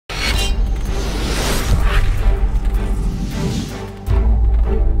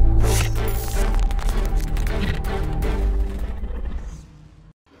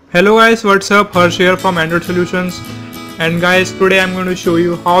Hello guys, what's up? Harsh here from Android Solutions. And guys, today I'm going to show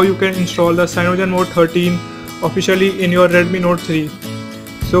you how you can install the Cyanogenmod 13 officially in your Redmi Note 3.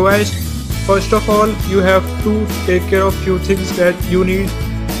 So guys, first of all, you have to take care of few things. That you need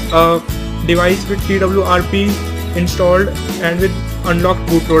a device with TWRP installed and with unlocked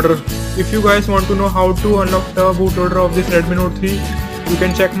bootloader. If you guys want to know how to unlock the bootloader of this Redmi Note 3, you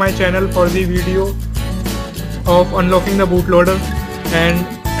can check my channel for the video of unlocking the bootloader, and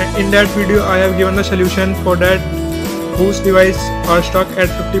in that video I have given the solution for that whose device are stuck at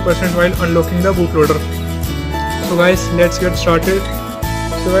 50% while unlocking the bootloader. So guys, let's get started.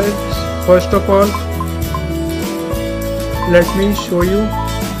 So guys, first of all, let me show you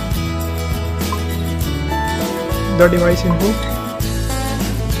the device info.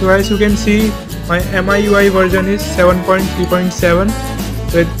 So guys, you can see my MIUI version is 7.3.7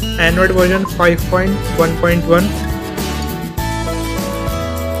 with Android version 5.1.1.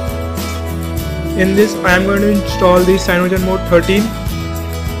 In this, I am going to install the Cyanogenmod 13,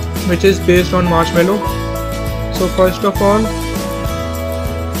 which is based on Marshmallow. So first of all,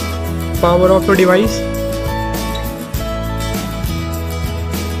 power off the device.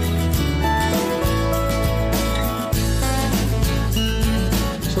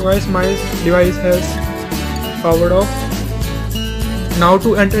 So guys, my device has powered off. Now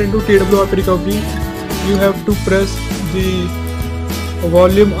to enter into TWRP Recovery, you have to press the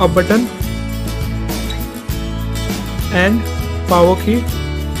volume up button and power key,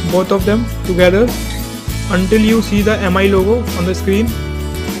 both of them together, until you see the MI logo on the screen.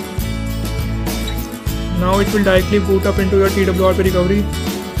 Now it will directly boot up into the TWRP Recovery.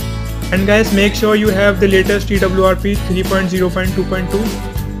 And guys, make sure you have the latest TWRP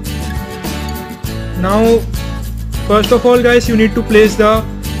 3.0.2.2. Now first of all guys, you need to place the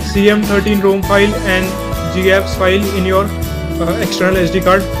CM13 ROM file and GHz file in your external SD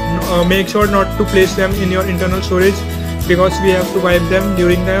card. Make sure not to place them in your internal storage, because we have to wipe them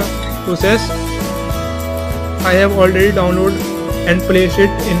during the process. I have already downloaded and placed it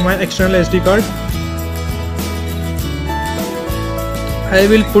in my external SD card. I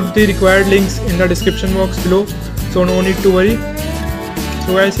will put the required links in the description box below, so no need to worry.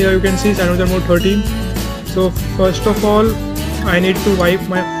 So guys, here you can see Cyanogenmod 13. So first of all, I need to wipe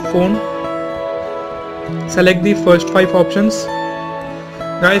my phone. Select the first 5 options.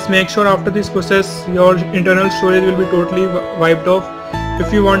 Guys, make sure after this process your internal storage will be totally wiped off.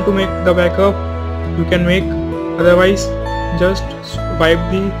 If you want to make the backup, you can make, otherwise just wipe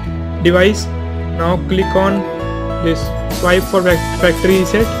the device. Now click on this swipe for factory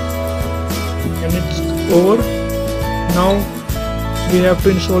reset and it's over. Now we have to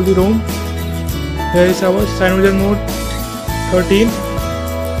install the ROM. Here is our Cyanogenmod 13.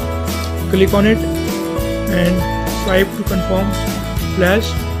 Click on it and swipe to confirm. Flash.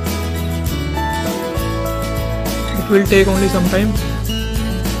 It will take only some time.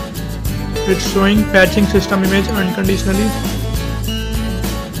 It's showing patching system image unconditionally.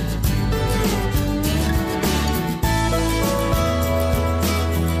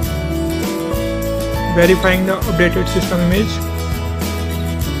 Verifying the updated system image.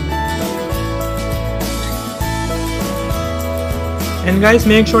 And guys,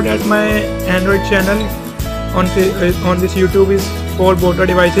 make sure that my Android channel on this YouTube is for both the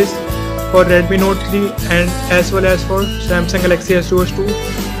devices, for Redmi Note 3 and as well as for Samsung Galaxy S22.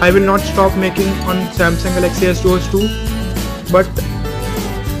 I will not stop making on Samsung Galaxy S22, but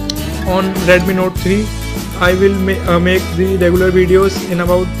on Redmi Note 3 I will make the regular videos in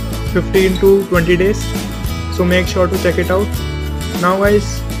about 15 to 20 days. So make sure to check it out. Now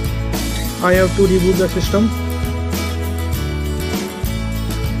guys, I have to reboot the system.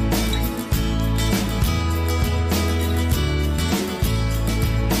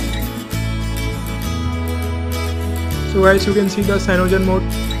 So guys, you can see the Cyanogenmod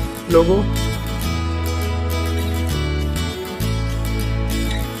logo.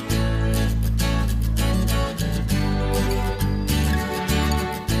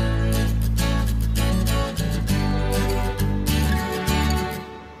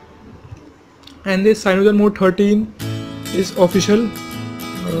 And this Cyanogenmod 13 is officially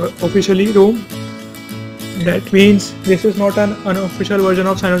ROM. That means this is not an unofficial version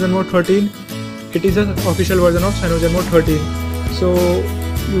of Cyanogenmod 13. It is an official version of Cyanogenmod 13. So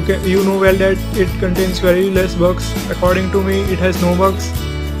you know well that it contains very less bugs. According to me, it has no bugs.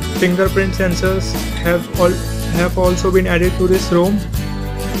 Fingerprint sensors have also been added to this ROM.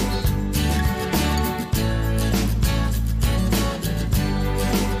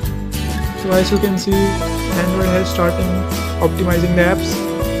 So as you can see, Android has started optimizing the apps.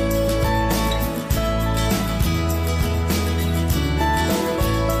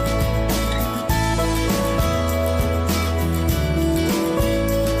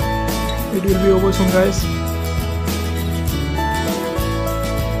 It will be over soon, guys.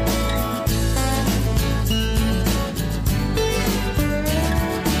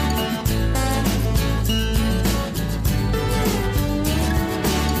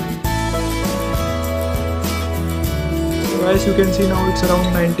 So guys, you can see now it's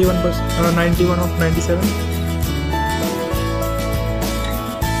around 91%, 91 of 97.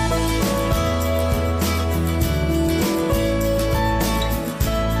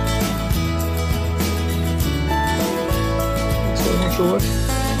 Over.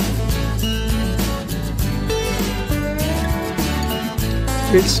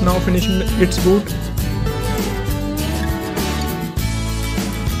 It's now finishing its boot.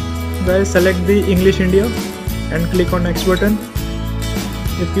 Guys, select the English India and click on next button.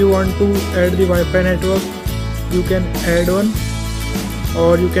 If you want to add the Wi-Fi network, you can add one,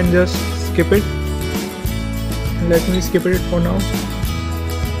 or you can just skip it. Let me skip it for now.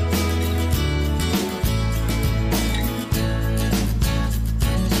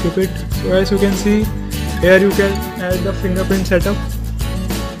 Skip it. So as you can see, here you can add the fingerprint setup.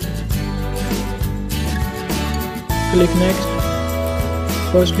 Click next.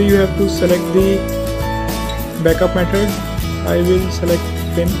 Firstly, you have to select the backup method. I will select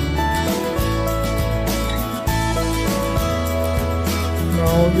pin.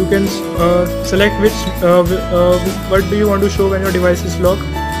 Now you can select which what do you want to show when your device is locked.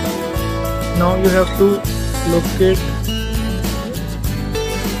 Now you have to locate.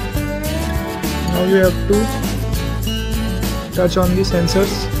 Now you have to touch on the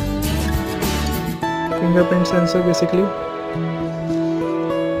sensors, fingerprint sensor basically.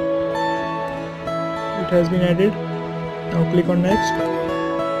 It has been added. Now click on next.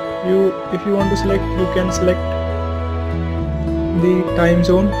 If you want to select, you can select the time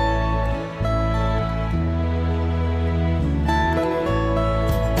zone.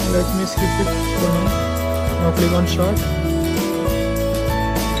 Let me skip it for now. Now click on start.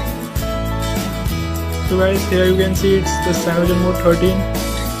 So guys, here you can see it's the Cyanogenmod 13.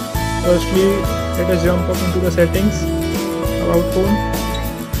 Firstly, let us jump up into the settings, about phone.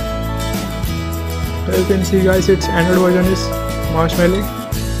 So you can see guys, its Android version is Marshmallow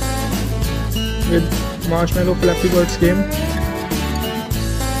with Marshmallow Flappy Birds game.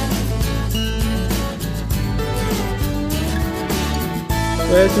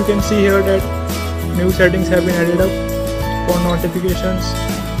 So as you can see here that new settings have been added up for notifications,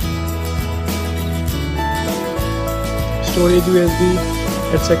 storage, USB,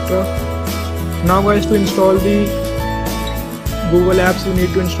 etc. Now guys, to install the Google apps, you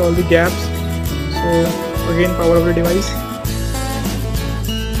need to install the gaps. So again, power of the device,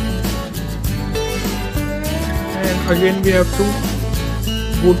 and again we have to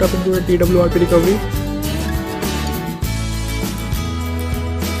boot up into the TWRP recovery.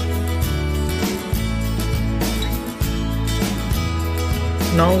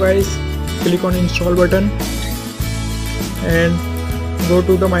 Now guys, click on install button and go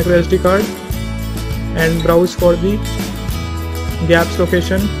to the micro SD card and browse for the gaps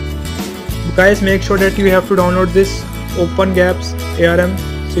location. Guys, make sure that you have to download this Open Gaps ARM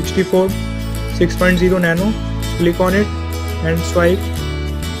 64 6.0 Nano. Click on it and swipe.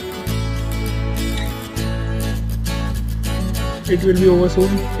 It will be over soon.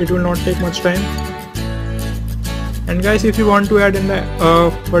 It will not take much time. And guys, if you want to add in the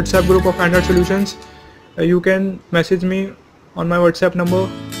WhatsApp group of Android solutions, you can message me on my WhatsApp number.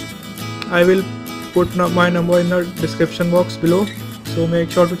 I will put my number in the description box below, so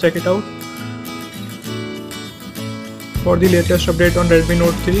make sure to check it out for the latest update on Redmi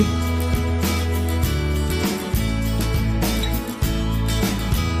Note 3.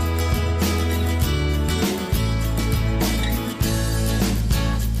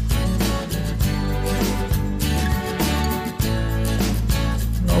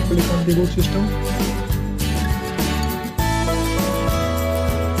 Now click on the boot system.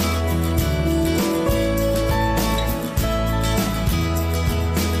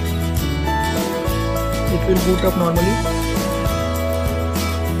 It will boot up normally.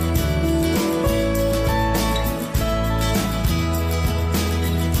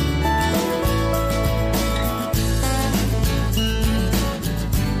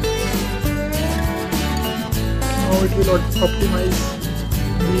 Now it will optimize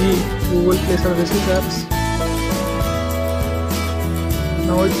the Google Play Services apps.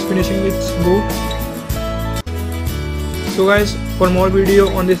 Now it's finishing its boot. So guys, for more video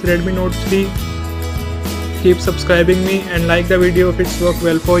on this Redmi Note 3, keep subscribing me and like the video if it's worked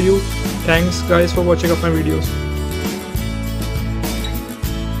well for you. Thanks guys for watching up my videos.